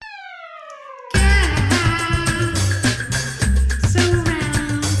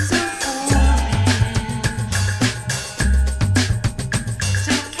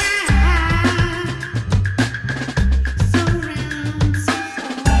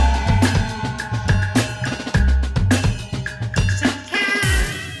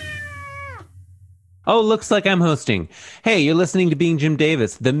Oh, looks like I'm hosting. Hey, you're listening to Being Jim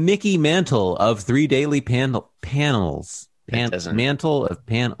Davis, the Mickey Mantle of three daily panels. That doesn't. Mantle of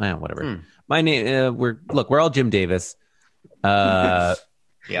whatever. Hmm. My name. We're all Jim Davis. Yep.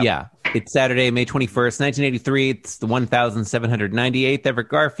 Yeah, it's Saturday, May 21st, 1983. It's the 1798th ever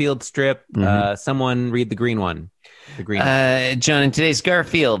Garfield strip. Someone read the green one. The green. John, in today's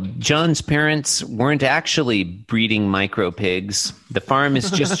Garfield, John's parents weren't actually breeding micro pigs. The farm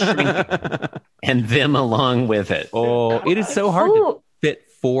is just shrinking, and them along with it. Oh, it is so hard to fit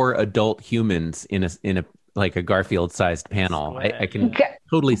four adult humans in a like a Garfield-sized panel. I can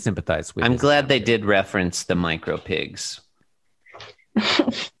totally sympathize with. I'm glad they did reference the micro pigs.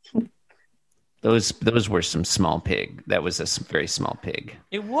 Those were some small pig. That was a very small pig.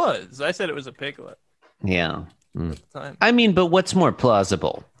 It was. I said it was a piglet. Yeah. At the time. I mean, but what's more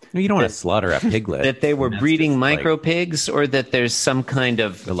plausible? You don't want to slaughter a piglet. That they were breeding micro pigs, or that there's some kind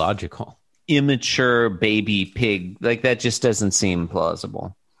of illogical, immature baby pig? Like, that just doesn't seem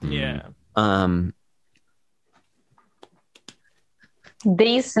plausible. Yeah.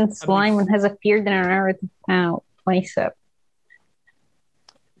 Days since Simon has appeared in our narrative now. 27.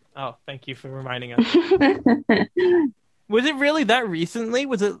 Oh, thank you for reminding us. Was it really that recently?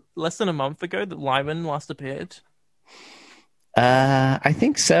 Was it less than a month ago that Lyman last appeared? I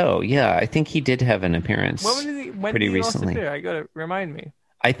think so. Yeah, I think he did have an appearance. When did he recently. Last appear? I gotta remind me.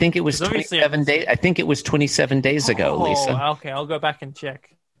 I think it was 27 days. I think it was 27 days ago, Lisa. Okay, I'll go back and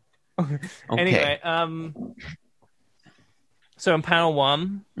check. Okay. Anyway, so in panel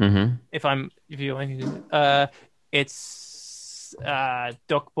one, if you want to, it's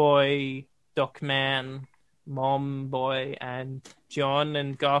Duck Boy, Duck Man, Mom Boy, and John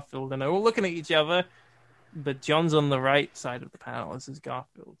and Garfield, and they're all looking at each other, but John's on the right side of the panel. This is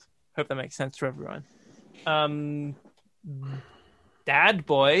Garfield. Hope that makes sense to everyone. Dad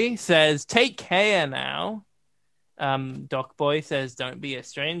Boy says, "Take care now." Doc Boy says, "Don't be a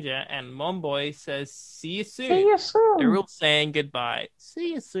stranger," and Mom Boy says, "See you soon." See you soon. They're all saying goodbye.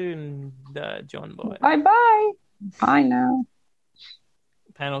 See you soon, John Boy. Bye bye. Bye now.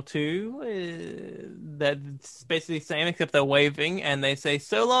 Panel 2, that's basically the same, except they're waving, and they say,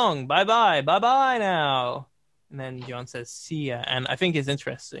 "So long, bye-bye, bye-bye now." And then John says, "See ya," and I think it's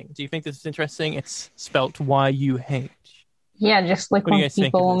interesting. Do you think this is interesting? It's spelt Y-U-H. Yeah, just like when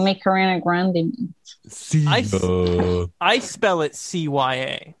people make Ariana Grande. I spell it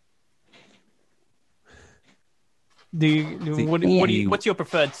C-Y-A. What's your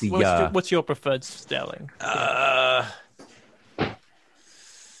preferred? What's your preferred spelling?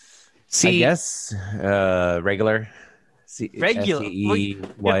 I guess regular. Regular.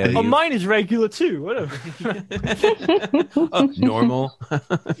 S-E-Y-O-U. Oh, mine is regular too. Whatever. Normal.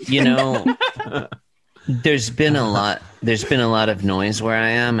 There's been a lot of noise where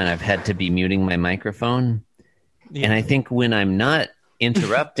I am, and I've had to be muting my microphone. Yeah. And I think when I'm not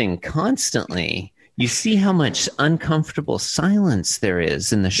interrupting constantly, you see how much uncomfortable silence there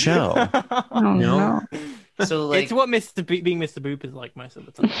is in the show. Oh no. So like, it's what being Mr. Boop is like most of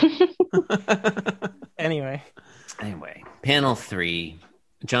the time. Anyway, panel 3.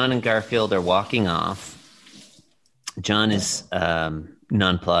 John and Garfield are walking off. John is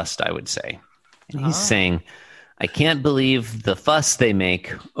nonplussed, I would say. And he's saying, "I can't believe the fuss they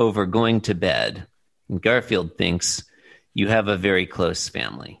make over going to bed." And Garfield thinks, "You have a very close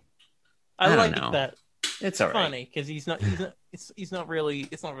family." I like that. It's all right. Funny because he's not really.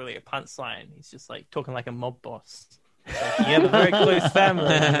 It's not really a punchline. He's just like talking like a mob boss. Like, you have a very close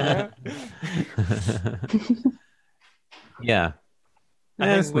family. Yeah,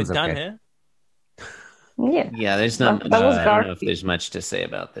 I think we're done here. Yeah, there's not. I don't know if there's much to say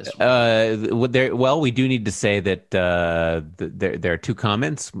about this one. We do need to say that there are two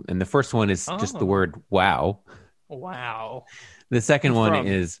comments, and the first one is just the word "wow." Wow. The second one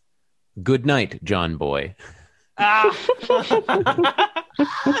is "Good night, John Boy."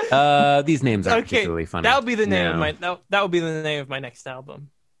 These names aren't particularly funny. That would be the name of my that would be the name of my next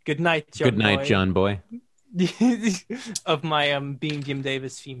album. Good night, John Boy. Good night, John Boy. Of my Being Jim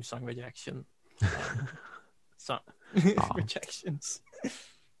Davis theme song rejection. Rejections.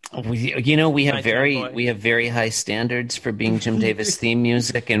 We have very high standards for Being Jim Davis theme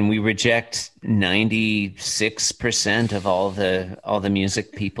music, and we reject 96% of all the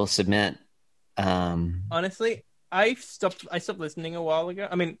music people submit. Honestly, I stopped listening a while ago.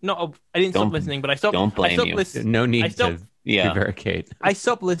 I mean, I didn't stop listening, but I stopped. Don't blame you. No need to prevaricate. I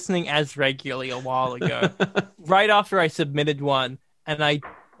stopped listening as regularly a while ago, right after I submitted one, and I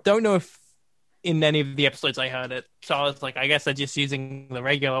don't know if in any of the episodes I heard it. So I was like, I guess they're just using the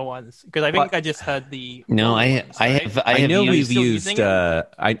regular ones because I think I just heard the. No, I know we've still used. using it?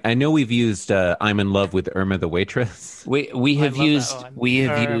 I know we've used. I'm in love with Irma the waitress. we have love that used one. we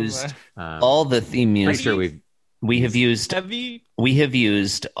have used all the theme Pretty music. sure we've. We have used Have you? We have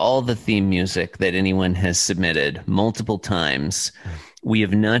used all the theme music that anyone has submitted multiple times. We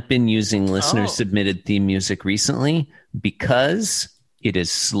have not been using listener-submitted theme music recently because it is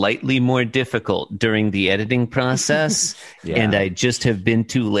slightly more difficult during the editing process, and I just have been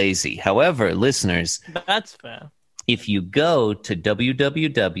too lazy. However, listeners, That's fair. if you go to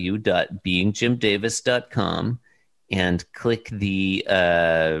www.beingjimdavis.com and click the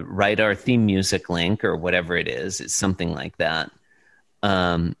write our theme music link or whatever it is, it's something like that.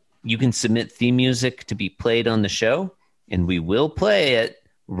 You can submit theme music to be played on the show, and we will play it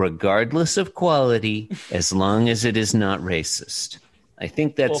regardless of quality as long as it is not racist. I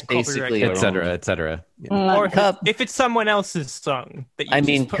think that's Or basically copyright, our only- etc. etc. Or Cup- if it's someone else's song that you I just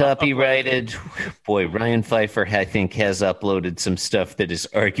mean, put up- copyrighted. Boy, Ryan Pfeiffer, I think, has uploaded some stuff that is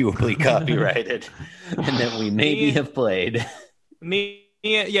arguably copyrighted and that we maybe have played. Me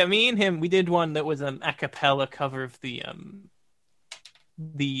and him, we did one that was an a cappella cover of the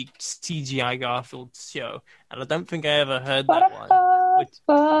CGI Garfield show, and I don't think I ever heard that one.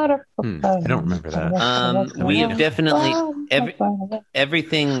 I don't remember that. We have definitely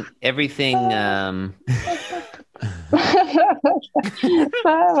everything.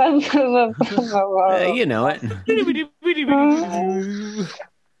 You know it.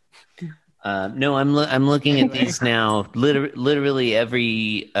 No, I'm looking at these now. Literally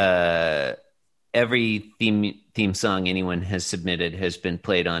every theme song anyone has submitted has been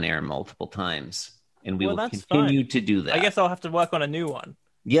played on air multiple times, and we will continue to do that. I guess I'll have to work on a new one.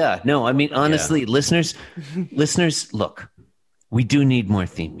 Yeah, no, I mean, honestly, listeners, look, we do need more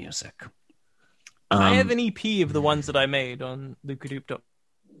theme music. I have an EP of the ones that I made on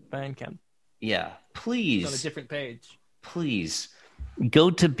lukadoop.bandcamp. Yeah, It's on a please, different page. please go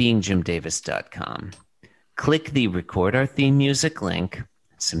to beingjimdavis.com, click the record our theme music link,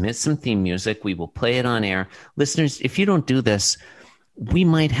 submit some theme music. We will play it on air. Listeners, if you don't do this, we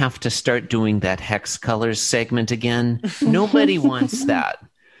might have to start doing that Hex Colors segment again. Nobody wants that.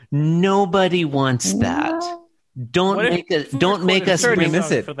 Nobody wants that. Don't make us I bring miss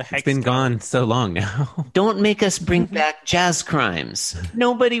it. For the It's Hex been Colors. gone so long now. don't make us bring back Jazz Crimes.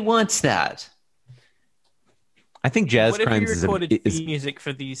 Nobody wants that. I think Jazz What if Crimes we is recorded theme music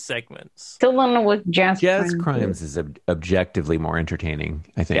for these segments? Still don't know what Jazz Crimes is objectively more entertaining.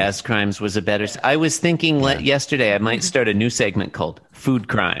 I think. Jazz Crimes was a better. I was thinking yesterday I might start a new segment called Food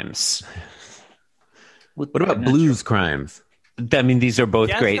Crimes. What about Blues Crimes? I mean, these are both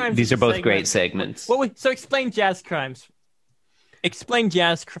Jazz great. Crimes These is are a both segment. great segments. So explain Jazz Crimes. Explain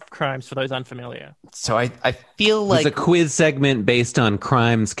Jazz Crimes for those unfamiliar. So I feel It's like a quiz segment based on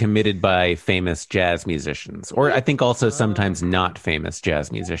crimes committed by famous jazz musicians, or I think also sometimes not famous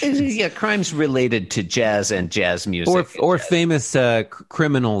jazz musicians, yeah, crimes related to jazz and jazz music, or famous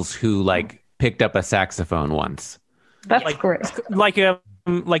criminals who like picked up a saxophone once. That's great. Like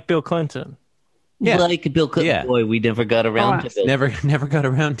Bill Clinton. Yeah. like Bill Clinton. Yeah. Boy, we never got around to Bill. Never got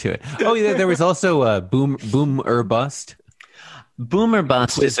around to it. Oh yeah, there was also Boom or Bust. Boomer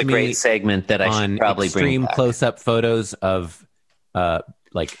Bust Quiz is a me great segment that I on should probably bring extreme back. close-up photos of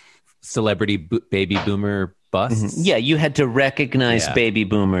like celebrity baby boomer busts. Yeah, you had to recognize Yeah. baby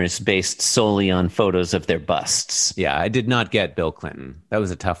boomers based solely on photos of their busts. Yeah, I did not get Bill Clinton. That was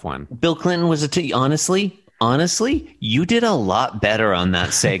a tough one. Bill Clinton was honestly, you did a lot better on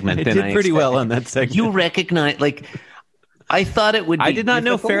that segment I than did I pretty well expected. on that segment. You recognize, like, I thought it would be I did not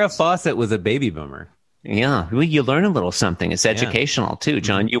know difficult. Farrah Fawcett was a baby boomer. Yeah, well, you learn a little something. It's educational too,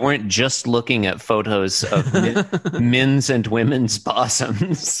 John. You weren't just looking at photos of men's and women's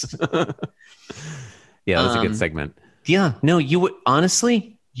bosoms. Yeah, that was a good segment. Yeah, no, you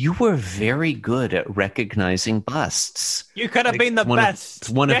were very good at recognizing busts. You could have been the one of- best. it's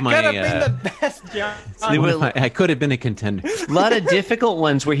one of you my, could have been the best, John. I could have been a contender. A lot of difficult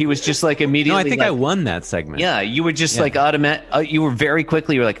ones where he was just like No, immediately. I think like, I won that segment. Yeah, you were just like automatic. You were very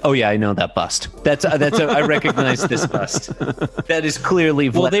quickly. You're like, oh yeah, I know that bust. I recognize this bust. That is clearly.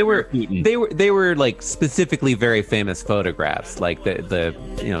 Well, they were Putin. they were like specifically very famous photographs, like the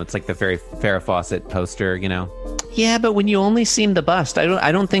it's like the very Farrah Fawcett poster, Yeah, but when you only seen the bust,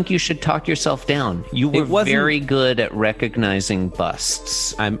 I don't think you should talk yourself down. You were wasn't- very good at recognizing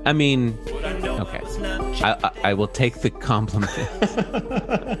busts. I mean, okay, I will take the compliment.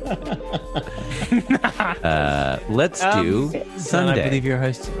 Let's do John, I Sunday. believe you're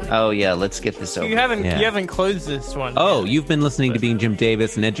hosting. Oh yeah, let's get this over. You haven't Yeah. you haven't closed this one. Oh, you've been listening to Being Jim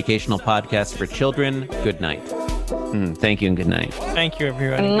Davis, an educational podcast for children. Good night. Thank you and good night. Thank you,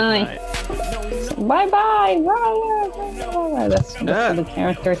 everyone. Good night. Bye bye. Bye. That's what the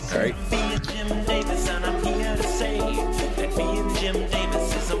characters say. Being Jim Davis, and I'm here to say that being Jim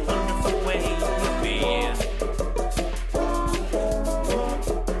Davis is a wonderful way to be.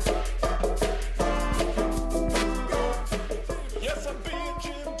 Yes, I'm being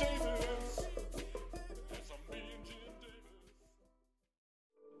Jim Davis. Yes, I'm being Jim Davis.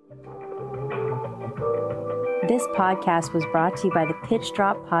 This podcast was brought to you by the Pitch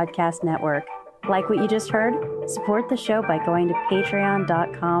Drop Podcast Network. Like what you just heard? Support the show by going to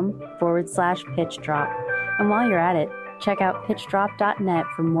patreon.com/pitchdrop. And while you're at it, check out pitchdrop.net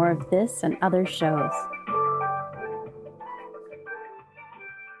for more of this and other shows.